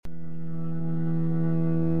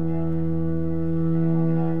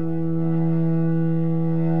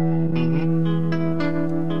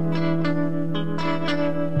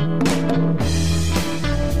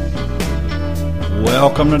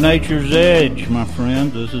Welcome to Nature's Edge, my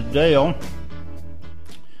friends. This is Dale.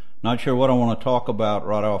 Not sure what I want to talk about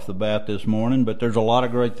right off the bat this morning, but there's a lot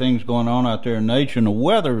of great things going on out there in nature, and the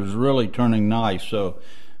weather is really turning nice. So,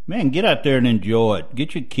 man, get out there and enjoy it.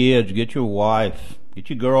 Get your kids, get your wife,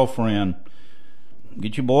 get your girlfriend,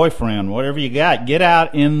 get your boyfriend, whatever you got. Get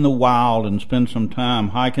out in the wild and spend some time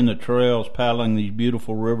hiking the trails, paddling these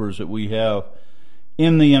beautiful rivers that we have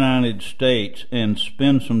in the United States, and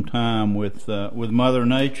spend some time with Mother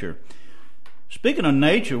Nature. Speaking of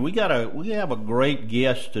nature, we have a great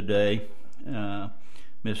guest today,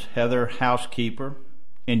 Miss Heather Housekeeper,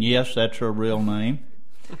 and yes, that's her real name.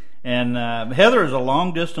 And Heather is a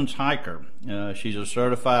long-distance hiker. She's a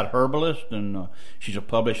certified herbalist, and she's a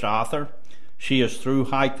published author. She has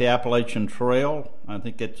hiked the Appalachian Trail. I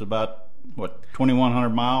think it's about 2,100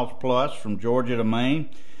 miles plus from Georgia to Maine.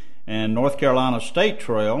 And North Carolina State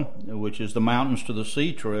Trail, which is the Mountains to the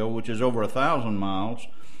Sea Trail, which is over 1,000 miles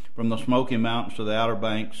from the Smoky Mountains to the Outer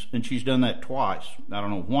Banks, and she's done that twice. I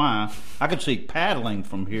don't know why. I could see paddling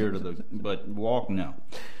from here but walk now.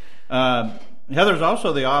 Heather's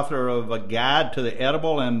also the author of A Guide to the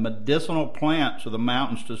Edible and Medicinal Plants of the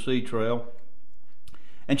Mountains to Sea Trail,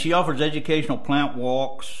 and she offers educational plant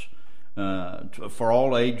walks for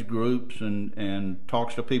all age groups, and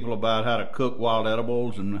talks to people about how to cook wild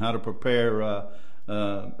edibles and how to prepare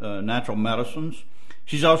natural medicines.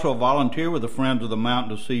 She's also a volunteer with the Friends of the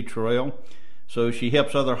Mountain to Sea Trail, so she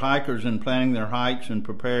helps other hikers in planning their hikes and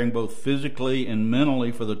preparing both physically and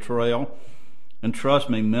mentally for the trail. And trust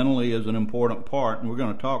me, mentally is an important part, and we're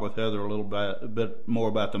going to talk with Heather a bit more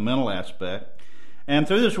about the mental aspect. And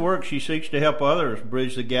through this work, she seeks to help others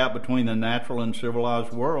bridge the gap between the natural and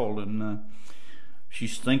civilized world. And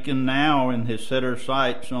she's thinking now and has set her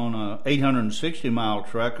sights on a 860-mile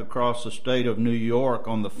trek across the state of New York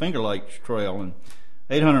on the Finger Lakes Trail. And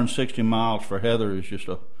 860 miles for Heather is just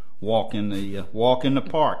a walk in the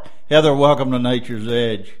park. Heather, welcome to Nature's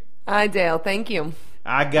Edge. Hi, Dale. Thank you.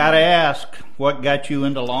 I got to ask, what got you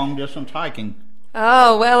into long-distance hiking?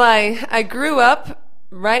 Oh, well, I grew up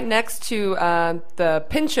right next to the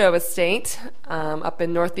Pinchot Estate up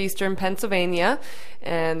in northeastern Pennsylvania.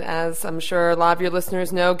 And as I'm sure a lot of your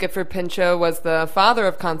listeners know, Gifford Pinchot was the father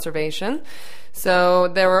of conservation. So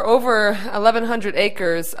there were over 1,100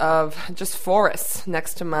 acres of just forests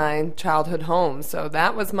next to my childhood home. So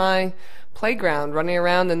that was my playground, running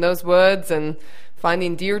around in those woods and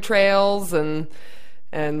finding deer trails and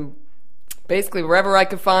basically wherever I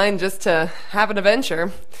could find just to have an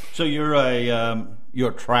adventure. So you're a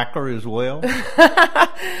tracker as well?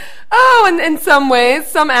 Oh, and in some ways,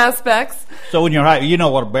 some aspects. So when you're hiking, you know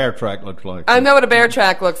what a bear track looks like. I know what a bear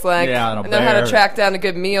track looks like. Yeah, I know how to track down a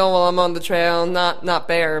good meal while I'm on the trail. Not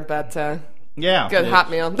bear, but good hot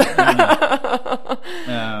meal.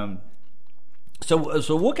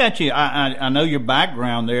 So what got you? I know your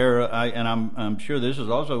background there, and I'm sure this is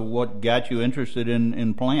also what got you interested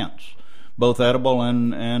in plants, both edible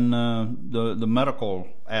and the medical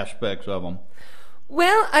aspects of them.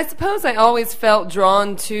 Well, I suppose I always felt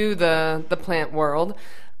drawn to the plant world.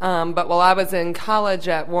 But while I was in college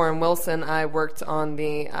at Warren Wilson, I worked on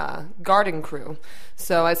the garden crew.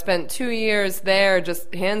 So I spent 2 years there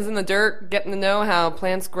just hands in the dirt, getting to know how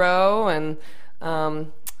plants grow and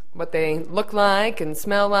what they look like and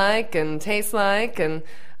smell like and taste like. And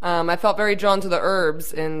I felt very drawn to the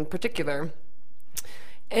herbs in particular.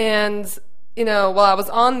 And, while I was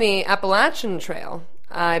on the Appalachian Trail,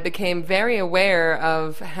 I became very aware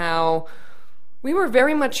of how we were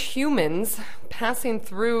very much humans passing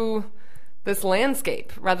through this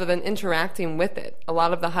landscape rather than interacting with it. A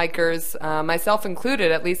lot of the hikers, myself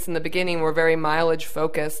included, at least in the beginning, were very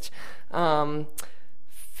mileage-focused,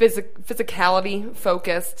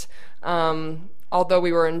 physicality-focused. Although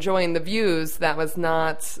we were enjoying the views, that was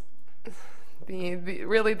not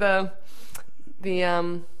the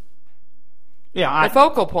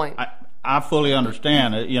focal point. I fully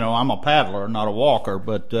understand. I'm a paddler, not a walker,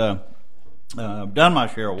 but I've done my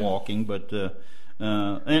share of walking. But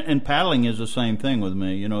and paddling is the same thing with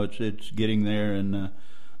me. It's getting there, and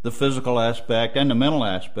the physical aspect and the mental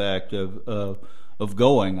aspect of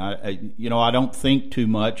going. I don't think too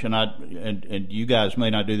much, and you guys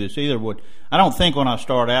may not do this either. I don't think when I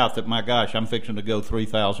start out that, my gosh, I'm fixing to go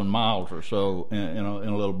 3,000 miles or so in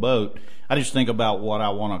a little boat. I just think about what I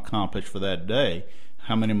want to accomplish for that day.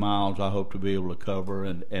 How many miles I hope to be able to cover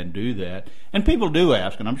and do that. And people do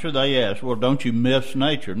ask, and I'm sure they ask, well, don't you miss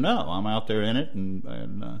nature? No, I'm out there in it,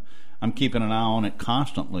 and I'm keeping an eye on it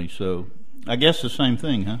constantly. So I guess the same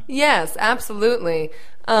thing, huh? Yes, absolutely.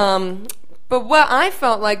 But what I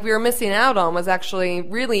felt like we were missing out on was actually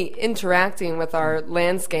really interacting with our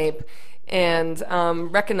landscape and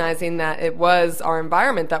recognizing that it was our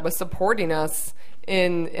environment that was supporting us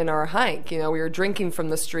in our hike. We were drinking from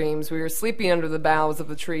the streams, we were sleeping under the boughs of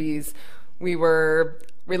the trees, we were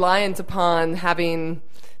reliant upon having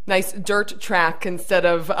nice dirt track instead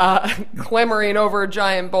of clambering over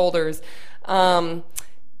giant boulders. And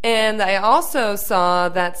I also saw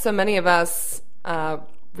that so many of us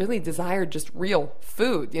really desired just real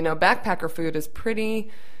food. Backpacker food is pretty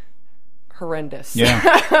horrendous. Yeah.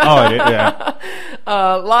 Oh, yeah.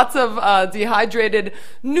 Lots of dehydrated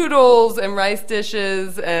noodles and rice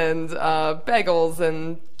dishes and bagels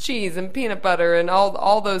and cheese and peanut butter and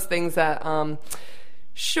all those things that,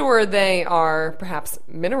 sure, they are perhaps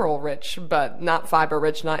mineral rich, but not fiber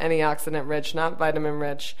rich, not antioxidant rich, not vitamin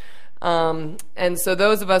rich. And so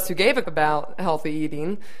those of us who gave about healthy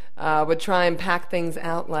eating would try and pack things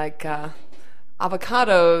out like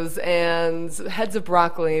avocados and heads of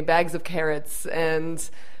broccoli, bags of carrots,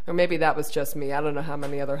 or maybe that was just me. I don't know how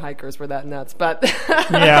many other hikers were that nuts, but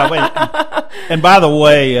yeah. And by the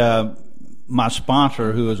way, my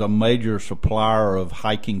sponsor, who is a major supplier of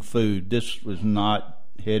hiking food, this was not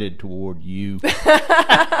headed toward you.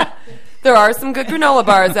 There are some good granola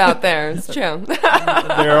bars out there. It's true.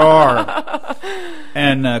 There are.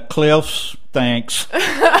 And Cliff's, thanks.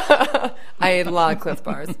 I ate a lot of Cliff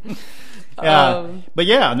bars. But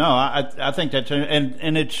yeah, no, I think that's,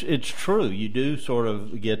 and it's true. You do sort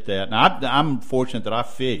of get that. Now, I'm fortunate that I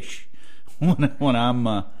fish when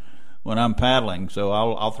I'm paddling, so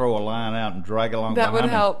I'll throw a line out and drag it along. That would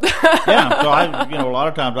help. Yeah, so a lot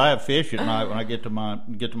of times I have fish at night when I get to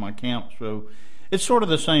my camp. So it's sort of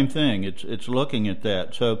the same thing. It's looking at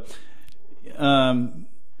that. So,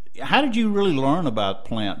 how did you really learn about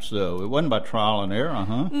plants, though? It wasn't by trial and error,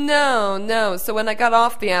 huh? No. So when I got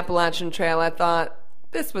off the Appalachian Trail, I thought,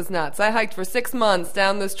 this was nuts. I hiked for 6 months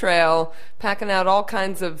down this trail, packing out all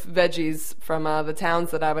kinds of veggies from the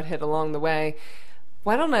towns that I would hit along the way.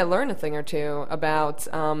 Why don't I learn a thing or two about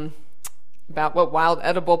what wild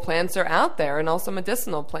edible plants are out there, and also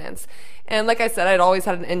medicinal plants? And like I said, I'd always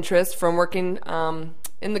had an interest from working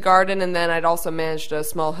in the garden, and then I'd also managed a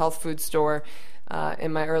small health food store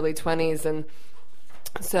in my early 20s. And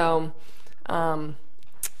so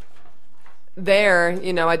there,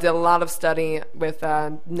 I did a lot of study with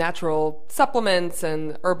natural supplements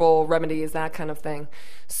and herbal remedies, that kind of thing.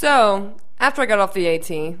 So after I got off the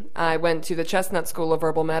AT, I went to the Chestnut School of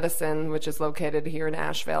Herbal Medicine, which is located here in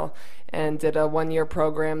Asheville, and did a 1-year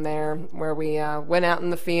program there where we went out in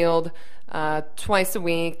the field twice a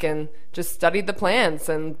week and just studied the plants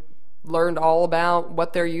and learned all about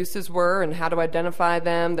what their uses were and how to identify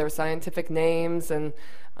them, their scientific names, and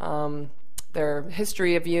their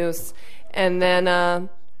history of use. And then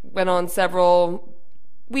went on several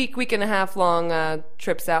week and a half long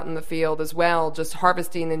trips out in the field as well, just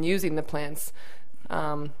harvesting and using the plants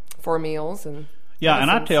for meals and yeah. medicines.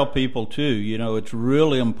 And I tell people too, it's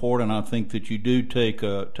really important, I think, that you do take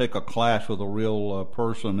a class with a real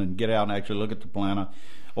person and get out and actually look at the plant.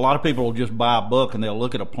 A lot of people will just buy a book and they'll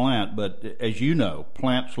look at a plant, but as you know,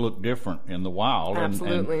 plants look different in the wild.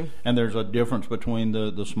 Absolutely. And there's a difference between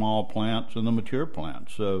the small plants and the mature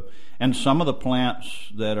plants. So, and some of the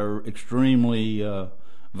plants that are extremely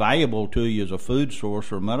valuable to you as a food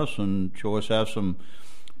source or medicine choice have some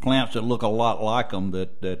plants that look a lot like them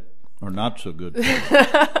that are not so good.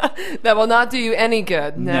 That will not do you any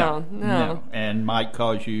good. No. And might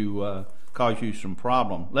cause you some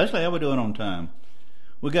problem. Leslie, how we doing on time?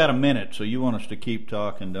 We got a minute, so you want us to keep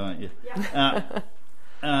talking, don't you? Yeah.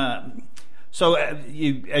 So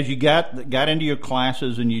as you got into your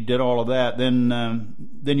classes and you did all of that, then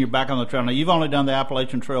you're back on the trail. Now, you've only done the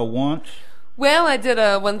Appalachian Trail once? Well, I did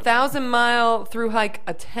a 1,000-mile through-hike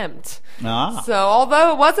attempt. Ah. So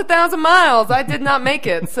although it was 1,000 miles, I did not make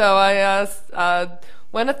it. So I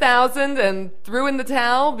went 1,000 and threw in the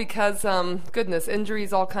towel because, goodness,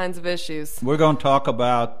 injuries, all kinds of issues. We're going to talk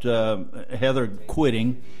about Heather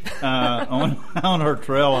quitting on her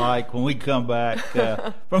trail hike when we come back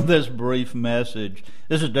from this brief message.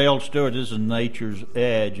 This is Dale Stewart. This is Nature's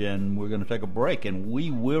Edge, and we're going to take a break, and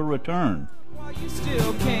we will return. While you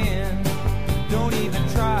still can, don't even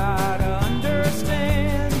try to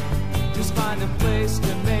understand. Just find a place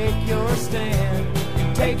to make your stand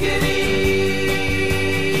and take it easy.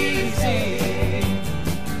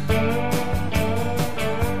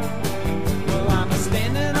 Well, I'm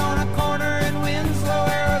standing on a corner in Winslow,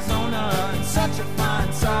 Arizona, and such a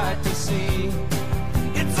fine sight to see.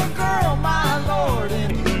 It's a girl, my lord,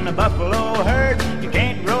 in a buffalo herd. You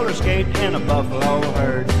can't roller skate in a buffalo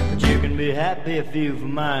herd, but you can be happy if you've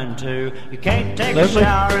mine too. You can't take Leslie? a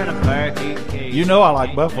shower in a parakeet cage. You know I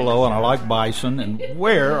like buffalo and I like bison, and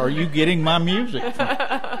where are you getting my music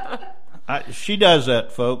from? She does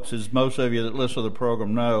that, folks, as most of you that listen to the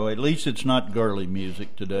program know. At least it's not girly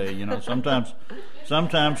music today. You know, sometimes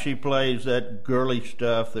she plays that girly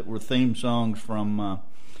stuff that were theme songs from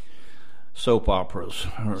soap operas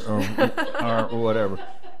or whatever.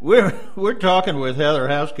 We're talking with Heather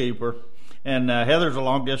Housekeeper, and Heather's a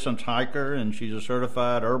long distance hiker, and she's a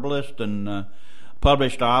certified herbalist and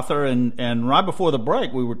published author. And right before the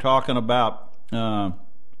break, we were talking about a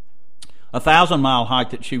 1,000-mile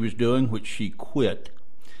hike that she was doing, which she quit.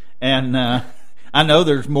 And I know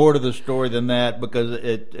there's more to the story than that, because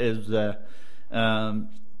it is,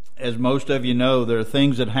 as most of you know, there are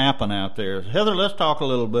things that happen out there. Heather, let's talk a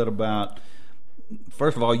little bit about,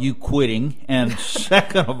 first of all, you quitting, and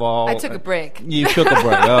second of all... I took a break. You took a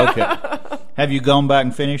break, okay. Have you gone back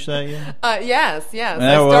and finished that yet? Yes. Oh,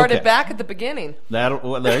 I started okay. back at the beginning.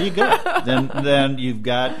 Well, there you go. then you've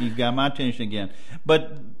got my attention again.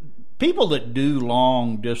 But people that do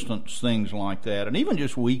long distance things like that, and even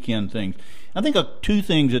just weekend things, I think two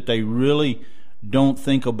things that they really don't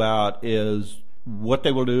think about is what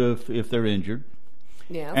they will do if they're injured,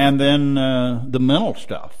 and then the mental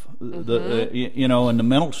stuff. And the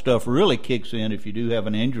mental stuff really kicks in if you do have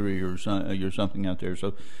an injury or something out there.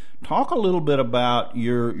 So, talk a little bit about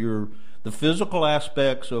the physical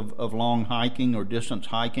aspects of long hiking or distance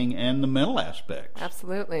hiking, and the mental aspects.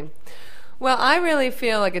 Absolutely. Well, I really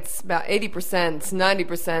feel like it's about 80%,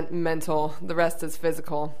 90% mental. The rest is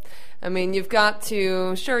physical. I mean, you've got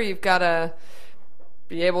to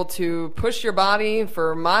be able to push your body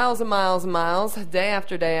for miles and miles and miles, day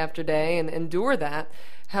after day after day, and endure that.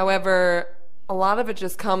 However, a lot of it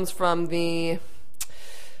just comes from the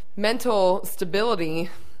mental stability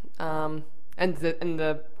and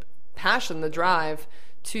the passion, the drive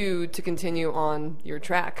to continue on your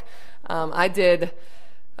track. I did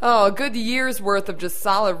a good year's worth of just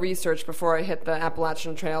solid research before I hit the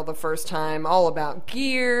Appalachian Trail the first time, all about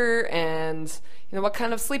gear and what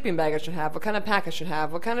kind of sleeping bag I should have, what kind of pack I should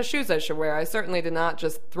have, what kind of shoes I should wear. I certainly did not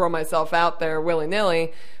just throw myself out there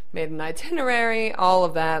willy-nilly. Made an itinerary, all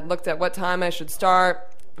of that, looked at what time I should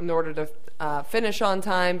start in order to finish on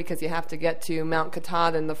time, because you have to get to Mount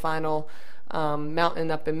Katahdin, the final mountain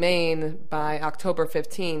up in Maine, by October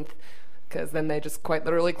 15th, because then they just quite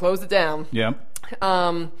literally close it down. Yeah.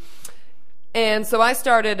 And so I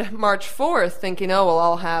started March 4th thinking,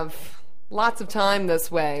 I'll have lots of time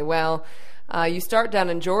this way. Well, you start down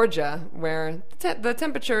in Georgia, where the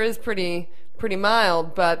temperature is pretty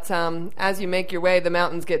mild, but as you make your way, the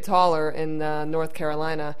mountains get taller in North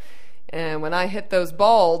Carolina. And when I hit those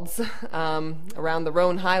balds around the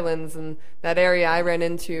Roan Highlands and that area, I ran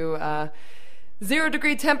into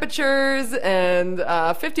 0-degree temperatures and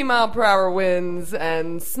 50-mile-per-hour winds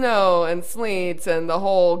and snow and sleet and the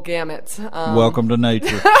whole gamut. Welcome to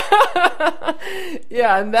nature.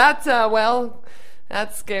 Yeah, and that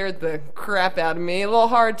scared the crap out of me. A little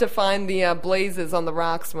hard to find the blazes on the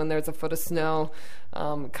rocks when there's a foot of snow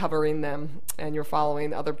covering them, and you're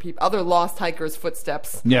following other lost hikers'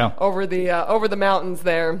 footsteps over the mountains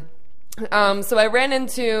there. So I ran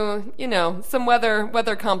into some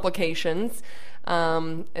weather complications.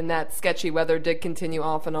 And that sketchy weather did continue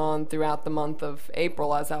off and on throughout the month of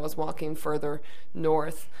April as I was walking further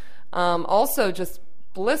north. Also, just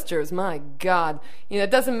blisters, my God.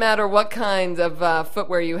 It doesn't matter what kind of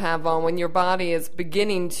footwear you have on. When your body is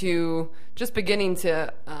beginning to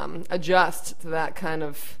adjust to that kind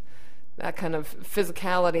of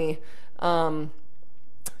physicality,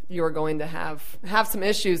 you're going to have some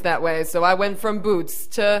issues that way. So I went from boots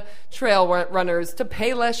to trail runners to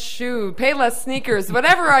Payless sneakers,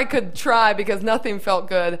 whatever I could try, because nothing felt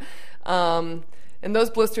good. And those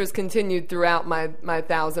blisters continued throughout my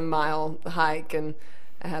 1,000-mile hike. And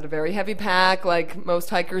I had a very heavy pack, like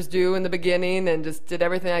most hikers do in the beginning, and just did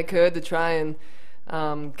everything I could to try and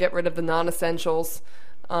get rid of the non-essentials.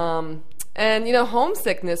 And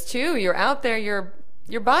homesickness too. You're out there, you're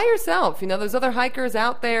by yourself. There's other hikers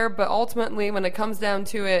out there, but ultimately, when it comes down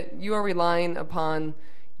to it, you are relying upon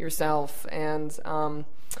yourself. And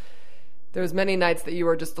there's many nights that you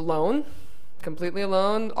are just alone, completely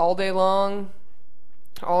alone, all day long,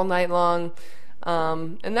 all night long.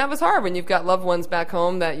 And that was hard when you've got loved ones back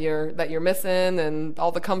home that you're missing, and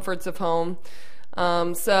all the comforts of home.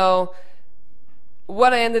 So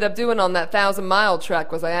what I ended up doing on that 1,000-mile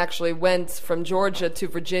trek was I actually went from Georgia to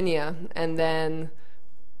Virginia, and then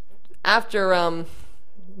after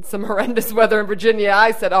some horrendous weather in Virginia,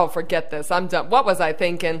 I said, forget this, I'm done. What was I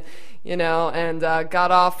thinking? And got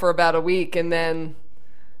off for about a week, and then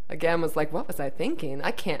again was like, what was I thinking?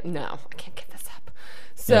 I can't give this up.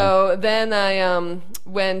 So then I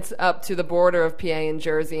went up to the border of PA and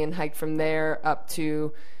Jersey and hiked from there up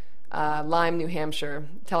to Lyme, New Hampshire,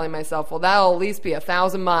 telling myself, well, that'll at least be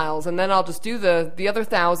 1,000 miles, and then I'll just do the other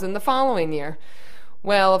 1,000 the following year.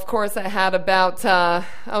 Well, of course, I had about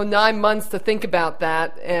 9 months to think about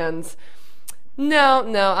that, and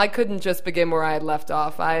no, I couldn't just begin where I had left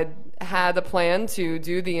off. I had a plan to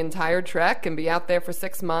do the entire trek and be out there for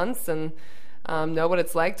 6 months and know what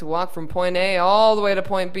it's like to walk from point A all the way to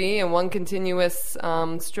point B in one continuous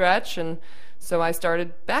stretch. And so I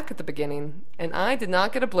started back at the beginning, and I did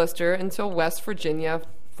not get a blister until West Virginia,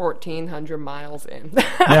 1,400 miles in.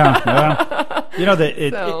 Yeah. You know that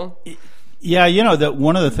you know that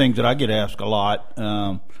one of the things that I get asked a lot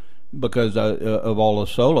because of all the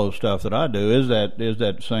solo stuff that I do is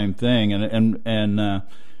that same thing, and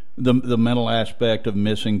the mental aspect of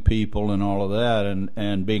missing people and all of that,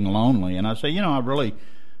 and being lonely. And I say,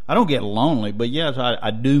 I don't get lonely, but yes,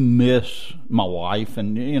 I do miss my wife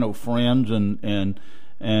and friends and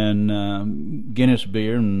Guinness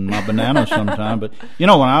beer and my bananas sometime. But when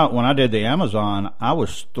I did the Amazon, I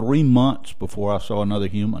was 3 months before I saw another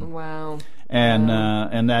human. Wow.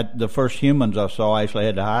 And that the first humans I saw I actually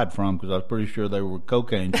had to hide from because I was pretty sure they were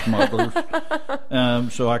cocaine smugglers.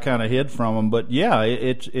 So I kind of hid from them. But yeah,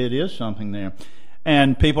 it is something there.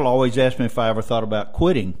 And people always ask me if I ever thought about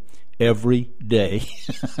quitting. Every day.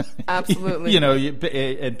 Absolutely.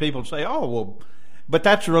 And people say, oh, well, but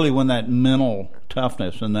that's really when that mental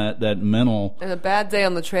toughness and that mental. And a bad day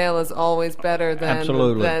on the trail is always better than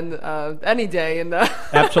any day in the.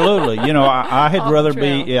 Absolutely. I had rather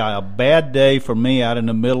be, a bad day for me out in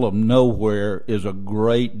the middle of nowhere is a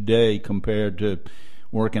great day compared to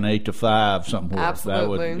working 8 to 5 somewhere.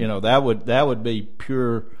 Absolutely. That would be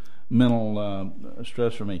pure mental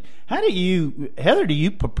stress for me. Heather, do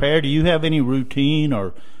you prepare? Do you have any routine,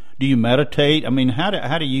 or do you meditate? I mean, how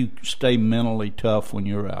do you stay mentally tough when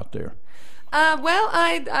you're out there? Well,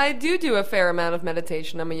 I do a fair amount of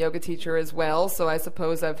meditation. I'm a yoga teacher as well, so I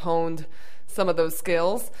suppose I've honed some of those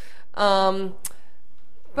skills. But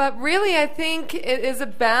really, I think it is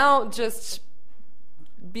about just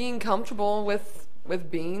being comfortable with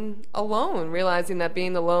being alone, realizing that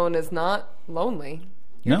being alone is not lonely.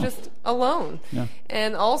 You're just alone. Yeah.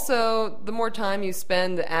 And also, the more time you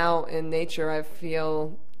spend out in nature, I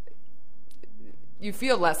feel you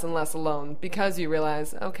feel less and less alone because you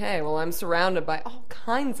realize, okay, well, I'm surrounded by all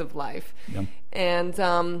kinds of life. Yeah. And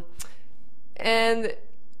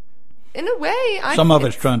in a way, some of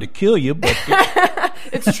it's trying to kill you, but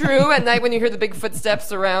it's true. At night, when you hear the big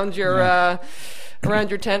footsteps around your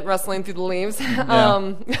around your tent rustling through the leaves,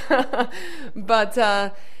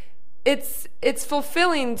 but. It's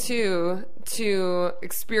fulfilling to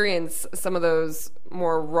experience some of those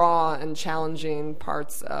more raw and challenging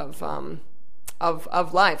parts of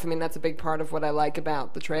life. I mean, that's a big part of what I like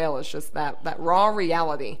about the trail is just that raw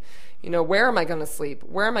reality. Where am I going to sleep?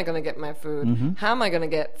 Where am I going to get my food? Mm-hmm. How am I going to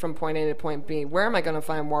get from point A to point B? Where am I going to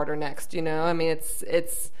find water next? I mean,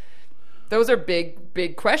 it's those are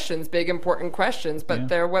big questions, big important questions, but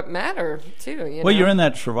they're what matter too. Well, you're in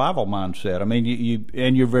that survival mindset. I mean,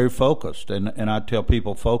 you're very focused, and I tell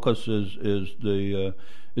people focus is the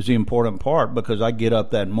important part because I get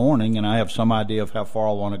up that morning and I have some idea of how far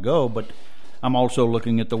I want to go, but I'm also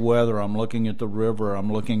looking at the weather. I'm looking at the river.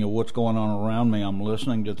 I'm looking at what's going on around me. I'm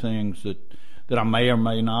listening to things that I may or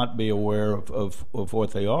may not be aware of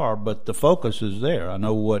what they are, but the focus is there. I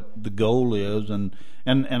know what the goal is, and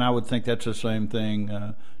I would think that's the same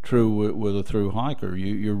thing true with a thru hiker.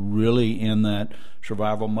 You're really in that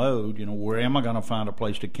survival mode. Where am I going to find a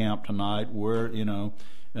place to camp tonight? Where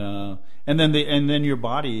and then your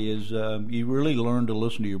body is you really learn to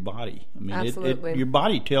listen to your body. I mean, absolutely. Your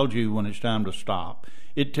body tells you when it's time to stop.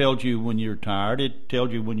 It tells you when you're tired. It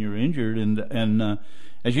tells you when you're injured, and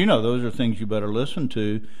as you know, those are things you better listen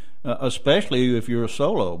to, especially if you're a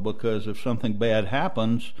solo, because if something bad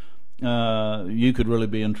happens, you could really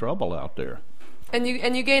be in trouble out there. And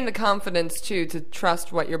you gain the confidence too to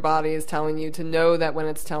trust what your body is telling you, to know that when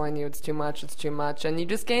it's telling you it's too much, and you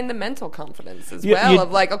just gain the mental confidence as well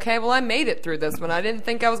of like, okay, well, I made it through this. When I didn't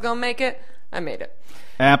think I was going to make it, I made it.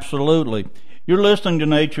 Absolutely. You're listening to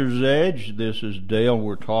Nature's Edge. This is Dale.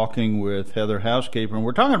 We're talking with Heather Housekeeper, and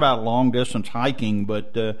we're talking about long-distance hiking,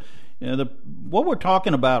 but what we're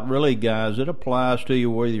talking about really, guys, it applies to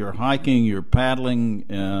you whether you're hiking, you're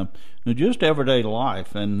paddling, just everyday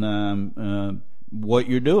life and what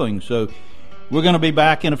you're doing. So we're going to be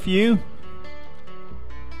back in a few.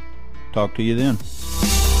 Talk to you then.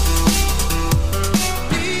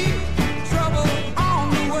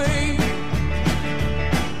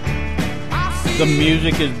 The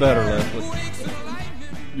music is better, Leslie.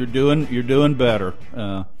 You're doing better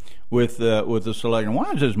with the selection.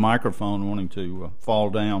 Why is his microphone wanting to fall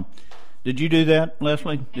down? Did you do that,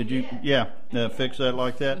 Leslie? Did you? Yeah, fix that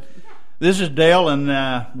like that. This is Dale, and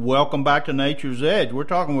welcome back to Nature's Edge. We're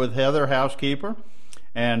talking with Heather, Housekeeper,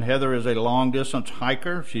 and Heather is a long-distance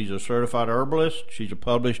hiker. She's a certified herbalist. She's a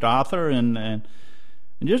published author, and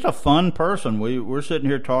just a fun person. We're sitting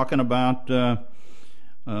here talking about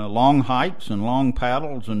long hikes and long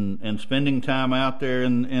paddles and spending time out there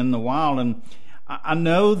in the wild. And I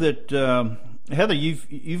know that Heather,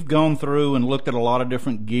 you've gone through and looked at a lot of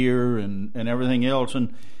different gear and everything else.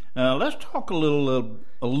 And let's talk a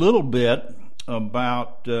little bit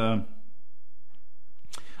about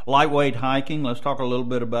lightweight hiking. Let's talk a little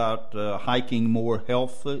bit about hiking more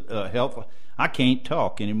healthy. I can't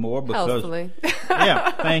talk anymore because healthfully.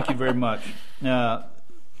 Yeah, thank you very much.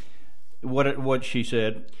 What she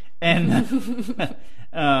said, and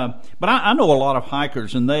but I know a lot of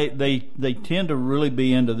hikers, and they tend to really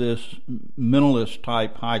be into this minimalist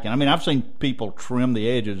type hiking. I mean, I've seen people trim the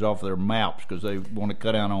edges off their maps because they want to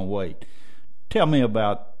cut down on weight. Tell me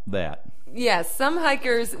about that. Yes, some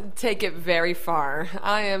hikers take it very far.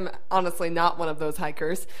 I am honestly not one of those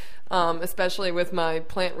hikers, especially with my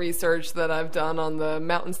plant research that I've done on the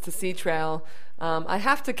Mountains to Sea Trail. I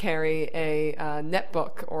have to carry a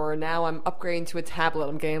netbook, or now I'm upgrading to a tablet.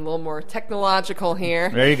 I'm getting a little more technological here.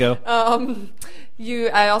 There you go.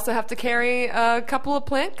 I also have to carry a couple of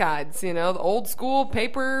plant guides, the old school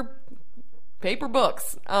paper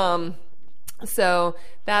books. So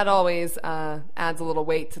that always adds a little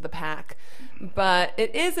weight to the pack. But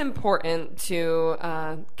it is important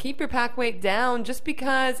to keep your pack weight down, just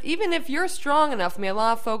because even if you're strong enough, a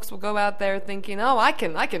lot of folks will go out there thinking, oh, I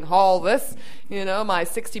can haul this, my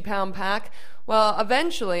 60-pound pack. Well,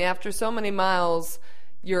 eventually, after so many miles,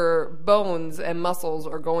 your bones and muscles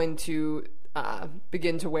are going to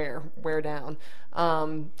begin to wear down.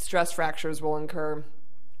 Stress fractures will incur.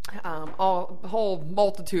 A whole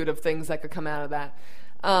multitude of things that could come out of that.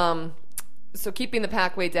 So keeping the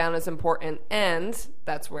pack weight down is important, and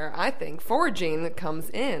that's where I think foraging comes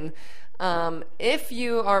in. If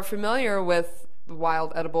you are familiar with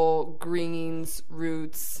wild edible greens,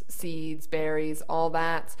 roots, seeds, berries, all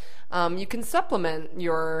that, you can supplement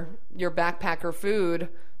your backpacker food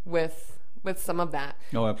with some of that.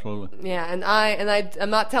 Oh, absolutely. Yeah, and I'm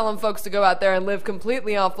not telling folks to go out there and live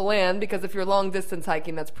completely off the land, because if you're long distance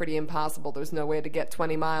hiking, that's pretty impossible. There's no way to get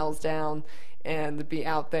 20 miles down and be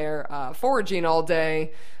out there foraging all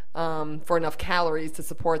day for enough calories to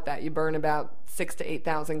support that. You burn about 6,000 to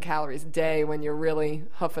 8,000 calories a day when you're really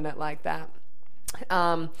hoofing it like that.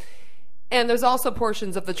 And there's also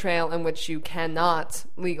portions of the trail in which you cannot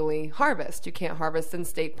legally harvest. You can't harvest in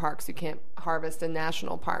state parks. You can't harvest in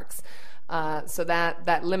national parks. So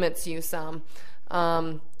that limits you some.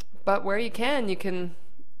 But where you can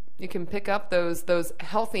pick up those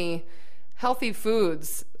healthy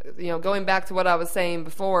foods. Going back to what I was saying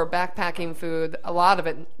before, backpacking food, a lot of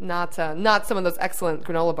it, not some of those excellent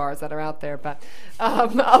granola bars that are out there, but a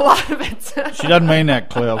lot of it. She doesn't mean that,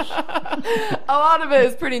 Cliff. A lot of it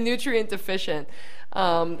is pretty nutrient deficient.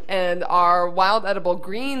 And our wild edible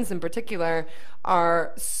greens in particular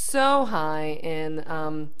are so high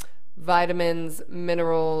in vitamins,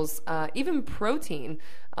 minerals, even protein.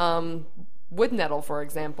 Wood nettle, for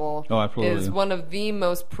example, is one of the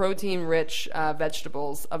most protein-rich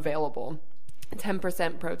vegetables available.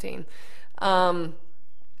 10% protein.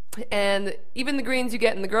 And even the greens you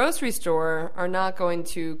get in the grocery store are not going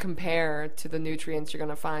to compare to the nutrients you're going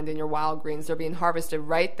to find in your wild greens. They're being harvested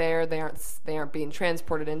right there. They aren't being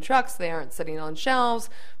transported in trucks. They aren't sitting on shelves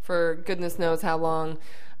for goodness knows how long.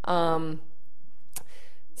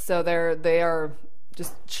 So they are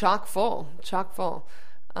just chock full.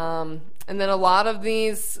 And then a lot of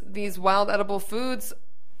these wild edible foods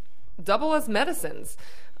double as medicines.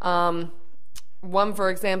 One, for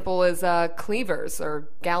example, is cleavers, or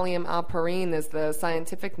gallium alparine is the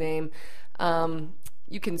scientific name.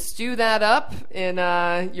 You can stew that up in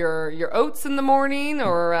your oats in the morning,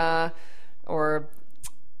 or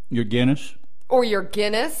your Guinness. Or your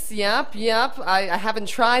Guinness, yep. I haven't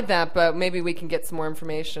tried that, but maybe we can get some more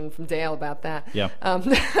information from Dale about that. Yeah.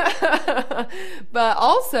 But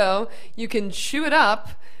also, you can chew it up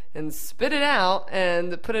and spit it out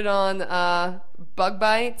and put it on bug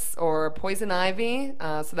bites or poison ivy.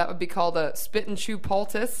 So that would be called a spit and chew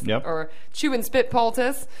poultice, or chew and spit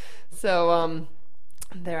poultice. So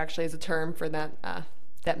there actually is a term for that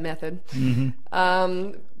method.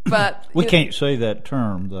 Mm-hmm. But we can't say that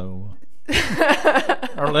term, though.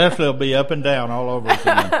 Or Leslie will be up and down all over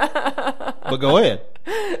again. But go ahead.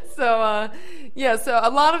 So Yeah, so a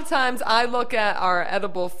lot of times I look at our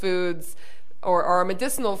edible foods or our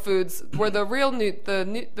medicinal foods where the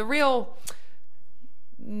real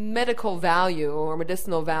medical value or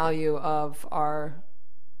medicinal value of our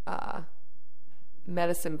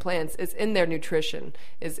medicine plants is in their nutrition,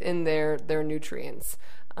 is in their nutrients.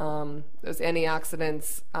 Those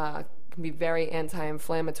antioxidants can be very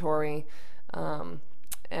anti-inflammatory,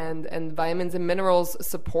 and vitamins and minerals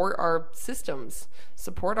support our systems,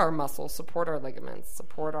 support our muscles, support our ligaments,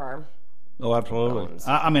 support our absolutely bones.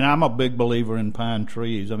 I mean, I'm a big believer in pine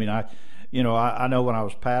trees. I mean, I know when I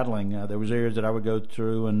was paddling, there was areas that I would go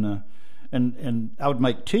through and I would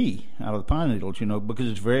make tea out of the pine needles, because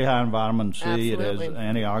it's very high in vitamin C. Absolutely. It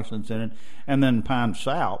has antioxidants in it. And then pine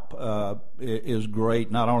sap is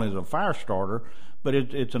great, not only as a fire starter, but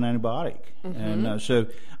it's an antibiotic. Mm-hmm. And so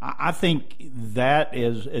I think that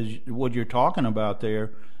is what you're talking about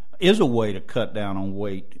there is a way to cut down on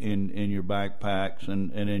weight in your backpacks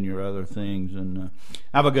and in your other things. And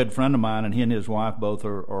I have a good friend of mine, and he and his wife both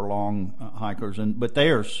are long hikers, but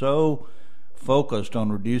they are so focused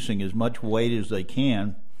on reducing as much weight as they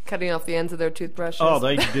can. Cutting off the ends of their toothbrushes. Oh,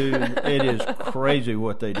 they do. It is crazy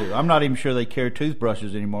what they do. I'm not even sure they carry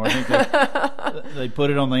toothbrushes anymore. I think they put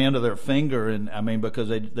it on the end of their finger, and because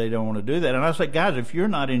they don't want to do that. And I say, guys, if you're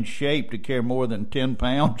not in shape to carry more than 10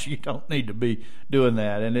 pounds, you don't need to be doing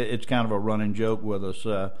that. And it's kind of a running joke with us.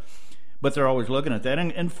 But they're always looking at that.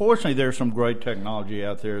 And fortunately, there's some great technology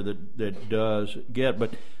out there that does get.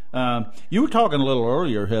 But you were talking a little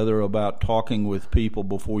earlier, Heather, about talking with people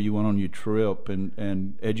before you went on your trip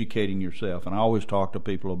and educating yourself. And I always talk to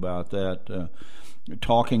people about that,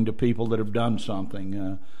 talking to people that have done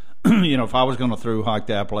something. If I was going to through hike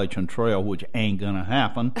the Appalachian Trail, which ain't going to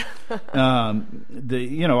happen,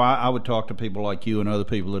 I would talk to people like you and other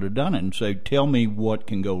people that have done it and say, tell me what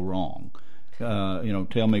can go wrong.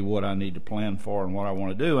 Tell me what I need to plan for and what I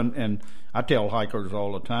want to do. And I tell hikers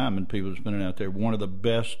all the time and people spending out there, one of the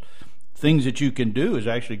best things that you can do is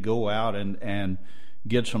actually go out and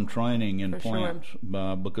get some training in plants,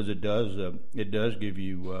 because it does give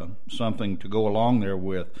you something to go along there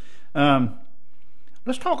with.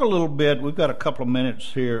 Let's talk a little bit. We've got a couple of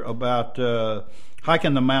minutes here about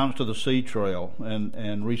hiking the mountains to the sea trail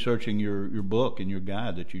and researching your book and your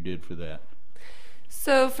guide that you did for that.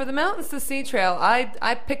 So for the Mountains to Sea Trail,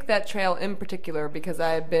 I picked that trail in particular because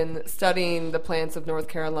I had been studying the plants of North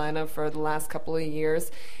Carolina for the last couple of years,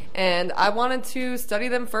 and I wanted to study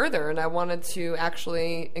them further, and I wanted to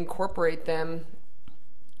actually incorporate them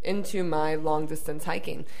into my long-distance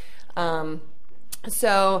hiking.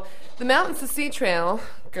 So the Mountains to Sea Trail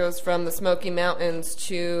goes from the Smoky Mountains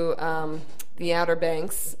to the Outer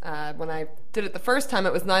Banks. When I did it the first time,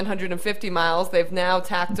 it was 950 miles. They've now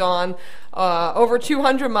tacked on over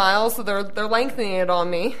 200 miles, so they're lengthening it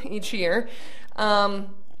on me each year.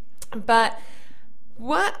 But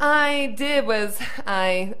what I did was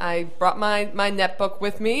I brought my netbook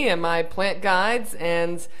with me and my plant guides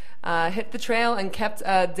and hit the trail and kept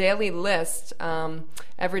a daily list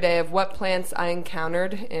every day of what plants I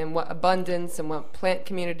encountered in what abundance and what plant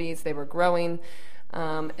communities they were growing.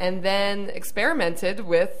 And then experimented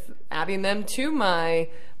with adding them to my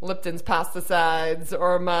Lipton's pesticides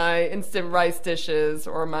or my instant rice dishes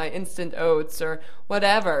or my instant oats or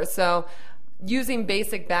whatever. So using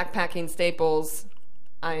basic backpacking staples,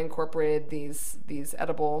 I incorporated these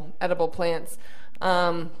edible plants.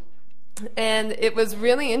 And it was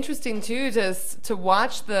really interesting too to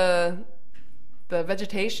watch the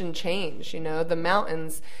vegetation change. The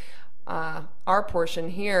mountains, our portion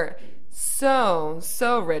here, so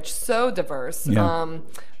rich, so diverse. Yeah.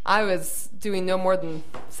 I was doing no more than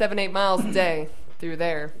 7-8 miles a day through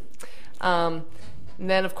there. And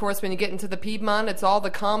then, of course, when you get into the Piedmont, it's all the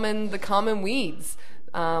common weeds.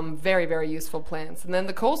 Very, very useful plants. And then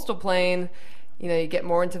the coastal plain, you get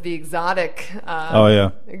more into the exotic.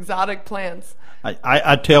 Exotic plants.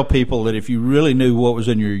 I tell people that if you really knew what was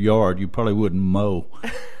in your yard, you probably wouldn't mow.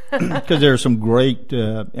 Because there's some great,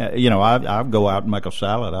 I go out and make a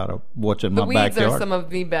salad out of what's in my backyard. The weeds are some of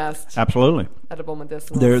the best. Absolutely. Edible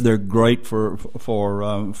medicinals. They're great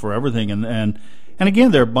for everything, and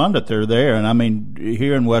again, they're abundant. They're there, and I mean,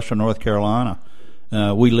 here in Western North Carolina,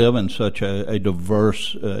 we live in such a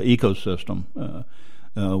diverse ecosystem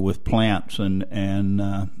with plants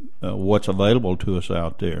and what's available to us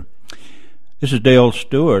out there. This is Dale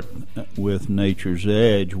Stewart with Nature's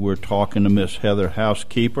Edge. We're talking to Miss Heather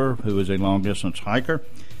Housekeeper, who is a long-distance hiker.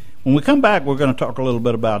 When we come back, we're going to talk a little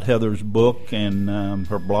bit about Heather's book and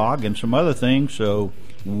her blog and some other things, so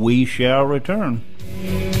we shall return.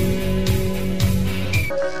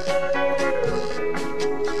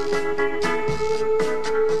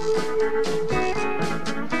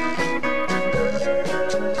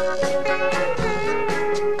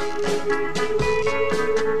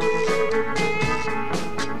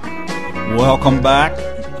 Welcome back.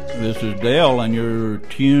 This is Dale, and you're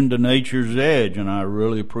tuned to Nature's Edge, and I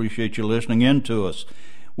really appreciate you listening in to us.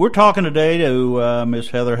 We're talking today to Miss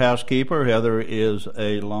Heather Housekeeper. Heather is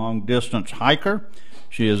a long-distance hiker.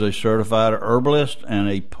 She is a certified herbalist and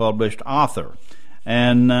a published author.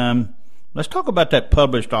 And let's talk about that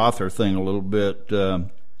published author thing a little bit,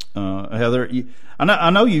 Heather.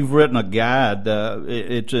 I know you've written a guide.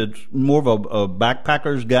 It's more of a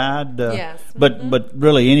backpacker's guide. Yes. But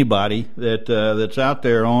really anybody that's out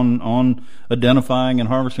there on identifying and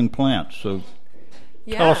harvesting plants. So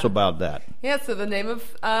tell us about that. Yeah, so the name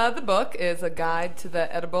of the book is A Guide to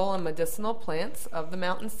the Edible and Medicinal Plants of the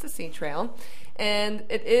Mountains to Sea Trail. And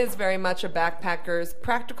it is very much a backpacker's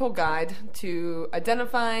practical guide to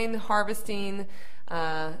identifying, harvesting,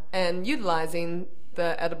 and utilizing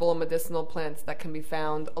the edible and medicinal plants that can be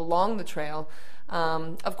found along the trail.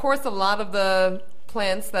 Of course, a lot of the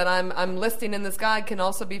plants that I'm listing in this guide can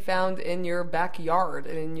also be found in your backyard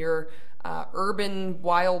and in your urban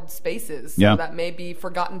wild spaces. Yeah. So that may be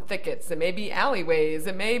forgotten thickets, it may be alleyways,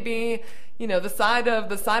 it may be the side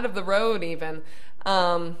of the road even.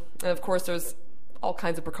 And of course, there's all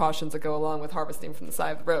kinds of precautions that go along with harvesting from the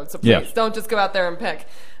side of the road. So please don't just go out there and pick.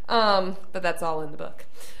 But that's all in the book.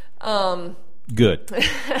 Good.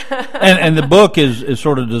 and the book is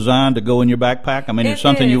sort of designed to go in your backpack? I mean, it's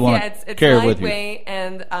something you want to carry with you. It's lightweight,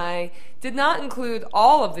 and I did not include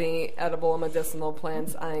all of the edible and medicinal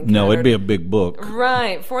plants I encountered. No, it'd be a big book.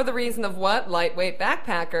 Right, for the reason of what lightweight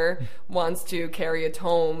backpacker wants to carry a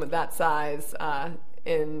tome that size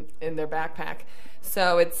in their backpack.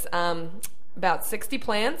 So it's about 60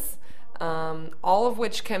 plants, all of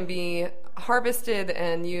which can be harvested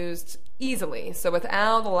and used easily, so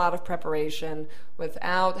without a lot of preparation,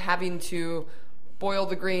 without having to boil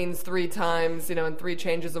the greens 3 times, in 3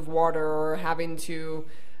 changes of water, or having to,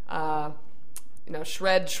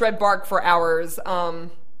 shred bark for hours,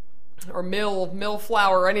 or mill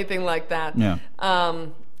flour or anything like that. Yeah.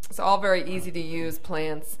 So all very easy to use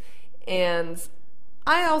plants, and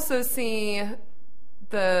I also see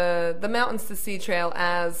the Mountains to Sea Trail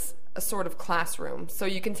as a sort of classroom. So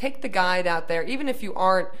you can take the guide out there, even if you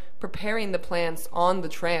aren't preparing the plants on the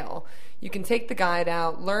trail. You can take the guide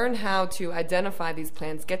out, learn how to identify these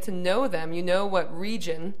plants, get to know them. You know what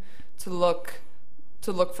region to look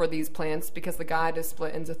for these plants, because the guide is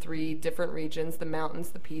split into 3 different regions: the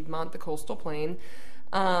mountains, the Piedmont, the coastal plain.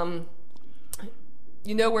 You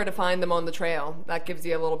know where to find them on the trail. That gives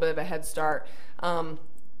you a little bit of a head start. Find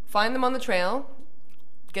them on the trail,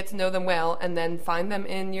 get to know them well, and then find them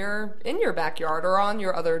in your backyard or on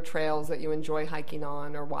your other trails that you enjoy hiking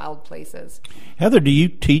on, or wild places. Heather, do you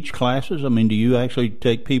teach classes? I mean, do you actually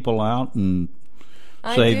take people out and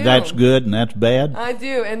say that's good and that's bad? I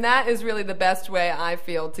do, and that is really the best way, I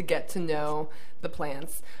feel, to get to know the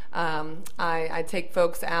plants. I take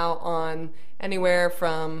folks out on anywhere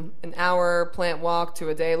from an hour plant walk to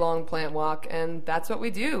a day-long plant walk, and that's what we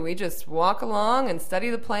do. We just walk along and study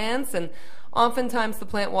the plants, and oftentimes the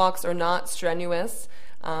plant walks are not strenuous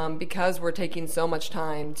because we're taking so much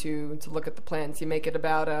time to look at the plants. You make it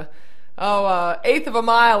about eighth of a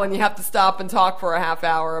mile, and you have to stop and talk for a half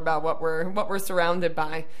hour about what we're surrounded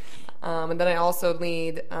by. And then I also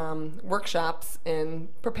lead workshops in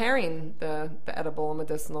preparing the edible and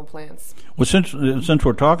medicinal plants. Well, since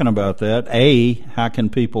we're talking about that, A, how can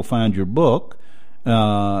people find your book?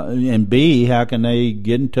 And B, how can they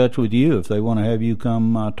get in touch with you if they want to have you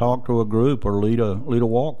come talk to a group or lead a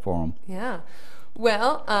walk for them? Yeah.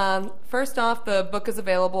 Well, first off, the book is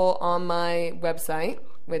available on my website,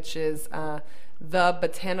 which is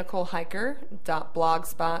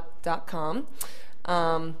thebotanicalhiker.blogspot.com.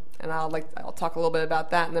 And I'll talk a little bit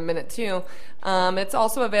about that in a minute too. It's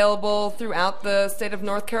also available throughout the state of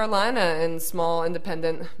North Carolina in small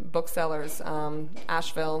independent booksellers.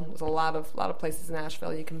 Asheville, there's a lot of places in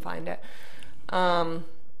Asheville you can find it.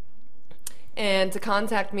 And to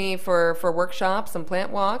contact me for workshops and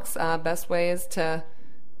plant walks, best way is to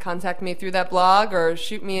contact me through that blog or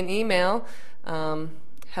shoot me an email,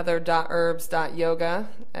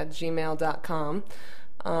 heather.herbs.yoga@gmail.com.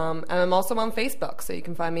 And I'm also on Facebook, so you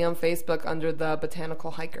can find me on Facebook under the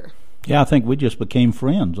Botanical Hiker. Yeah, I think we just became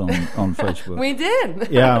friends on Facebook. We did.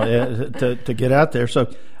 Yeah, to get out there.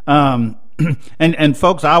 So, and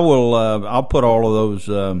folks, I'll put all of those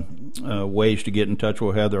ways to get in touch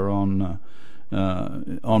with Heather on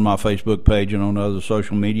my Facebook page and on other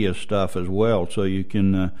social media stuff as well. So you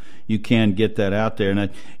can get that out there.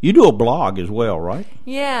 And you do a blog as well, right?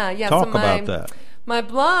 Yeah. Talk about that. My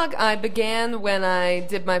blog, I began when I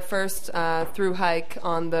did my first through hike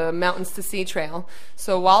on the Mountains to Sea Trail.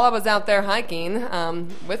 So while I was out there hiking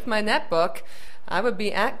with my netbook, I would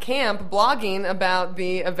be at camp blogging about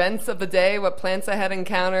the events of the day, what plants I had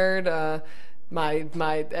encountered,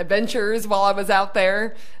 my adventures while I was out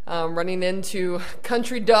there, running into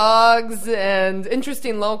country dogs and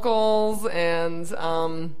interesting locals and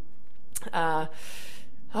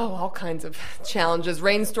all kinds of challenges,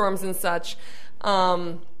 rainstorms and such.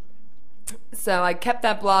 So I kept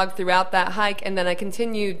that blog throughout that hike, and then I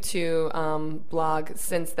continued to blog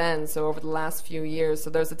since then, so over the last few years. So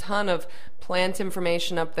there's a ton of plant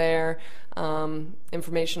information up there,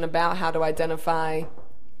 information about how to identify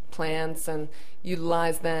plants and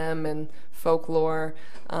utilize them, and folklore.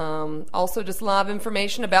 Also just a lot of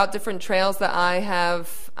information about different trails that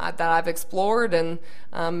I've explored, and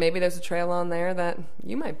maybe there's a trail on there that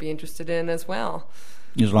you might be interested in as well.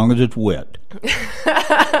 As long as it's wet.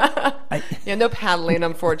 Yeah, no paddling,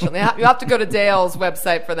 unfortunately. You have to go to Dale's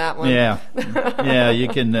website for that one. Yeah, you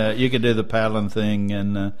can do the paddling thing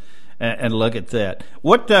and look at that.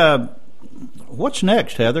 What's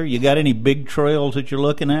next, Heather? You got any big trails that you're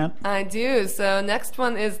looking at? I do. So next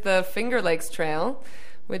one is the Finger Lakes Trail,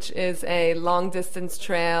 which is a long-distance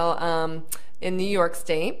trail in New York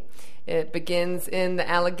State. It begins in the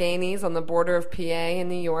Alleghenies on the border of PA in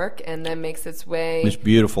New York, and then makes its way... It's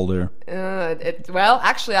beautiful there. Well,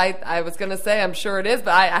 actually, I was going to say I'm sure it is,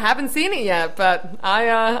 but I haven't seen it yet, but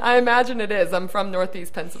I imagine it is. I'm from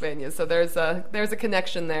Northeast Pennsylvania, so there's a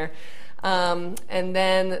connection there. And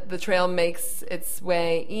then the trail makes its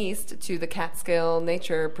way east to the Catskill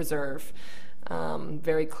Nature Preserve,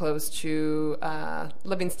 very close to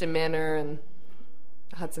Livingston Manor and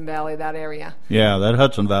Hudson Valley, that area. Yeah, that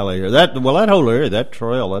Hudson Valley area. That whole area, that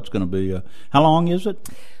trail, that's going to be... how long is it?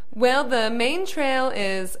 Well, the main trail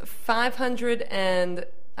is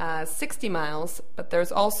 560 miles, but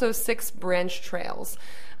there's also 6 branch trails,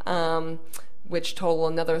 which total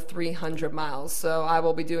another 300 miles. So I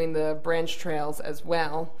will be doing the branch trails as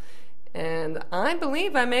well. And I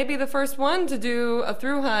believe I may be the first one to do a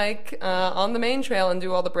through hike on the main trail and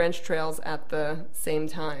do all the branch trails at the same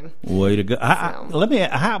time. Way to go!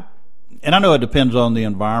 And I know it depends on the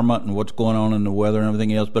environment and what's going on in the weather and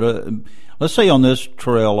everything else. But let's say on this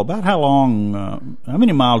trail, about how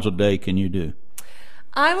many miles a day can you do?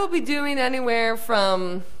 I will be doing anywhere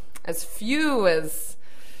from as few as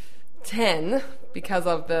 10, because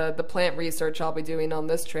of the plant research I'll be doing on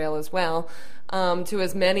this trail as well, to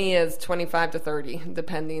as many as 25 to 30,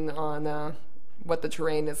 depending on what the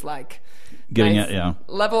terrain is like.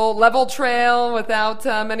 Level trail without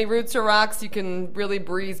many roots or rocks, you can really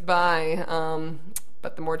breeze by.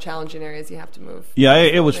 But the more challenging areas, you have to move. Yeah,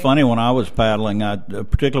 it was funny when I was paddling,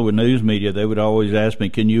 particularly with news media, they would always ask me,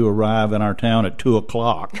 can you arrive in our town at 2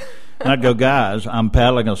 o'clock? And I'd go, guys, I'm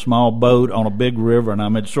paddling a small boat on a big river, and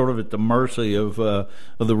I'm sort of at the mercy of the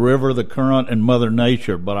river, the current, and Mother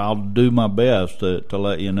Nature, but I'll do my best to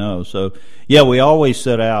let you know. So, yeah, we always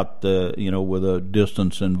set out, with a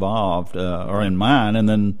distance involved or in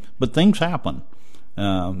mind, but things happen.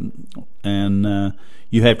 And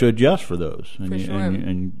you have to adjust for those. For sure.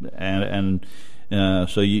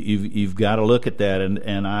 So you've got to look at that,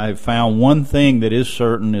 and I found one thing that is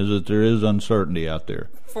certain is that there is uncertainty out there.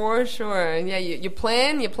 For sure. And yeah, you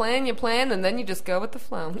plan, and then you just go with the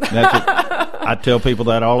flow. That's it. I tell people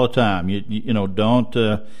that all the time. Don't.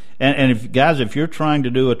 And if you're trying to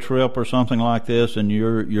do a trip or something like this, and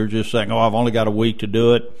you're just saying, I've only got a week to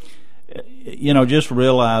do it. Just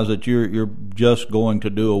realize that you're just going to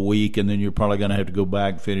do a week, and then you're probably going to have to go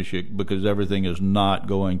back and finish it because everything is not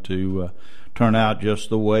going to turn out just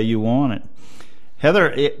the way you want it.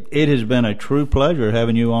 Heather, it has been a true pleasure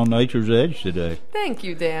having you on Nature's Edge today. Thank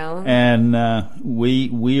you, Dale. And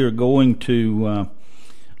we are going to...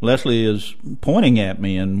 Leslie is pointing at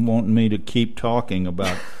me and wanting me to keep talking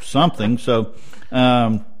about something. So,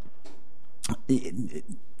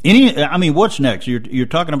 what's next? You're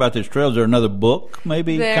talking about this trail. Is there another book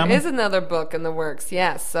maybe coming? There is another book in the works,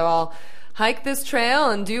 yes. So I'll hike this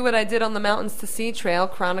trail and do what I did on the Mountains to Sea Trail,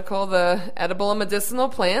 chronicle the edible and medicinal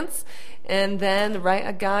plants, and then write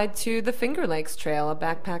a guide to the Finger Lakes Trail, a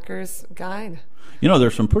backpacker's guide.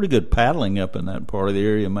 There's some pretty good paddling up in that part of the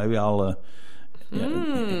area. Maybe I'll...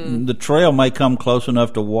 the trail may come close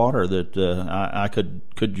enough to water that I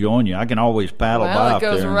could join you. I can always paddle by up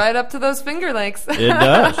there. Well, it goes right up to those Finger Lakes. It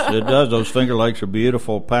does. It does. Those Finger Lakes are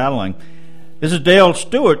beautiful paddling. This is Dale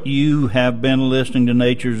Stewart. You have been listening to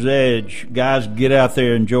Nature's Edge. Guys, get out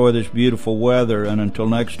there, enjoy this beautiful weather, and until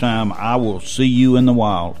next time, I will see you in the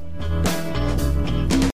wild.